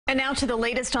And now to the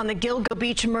latest on the Gilgo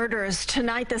Beach murders.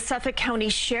 Tonight, the Suffolk County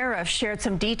Sheriff shared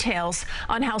some details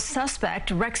on how suspect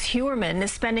Rex Hewerman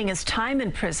is spending his time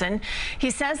in prison.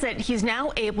 He says that he's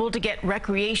now able to get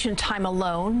recreation time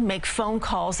alone, make phone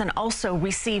calls, and also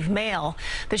receive mail.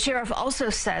 The sheriff also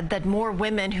said that more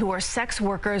women who are sex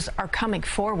workers are coming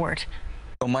forward.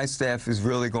 My staff is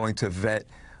really going to vet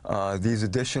these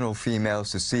additional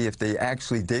females to see if they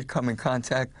actually did come in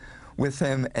contact with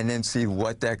him, and then see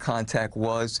what that contact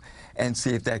was and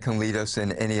see if that can lead us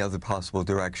in any other possible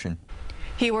direction.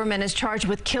 Hewerman is charged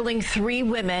with killing 3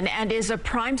 women and is a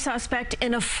prime suspect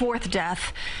in a 4th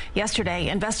death. Yesterday,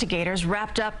 investigators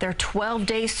wrapped up their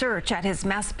 12-day search at his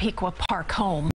Massapequa Park home.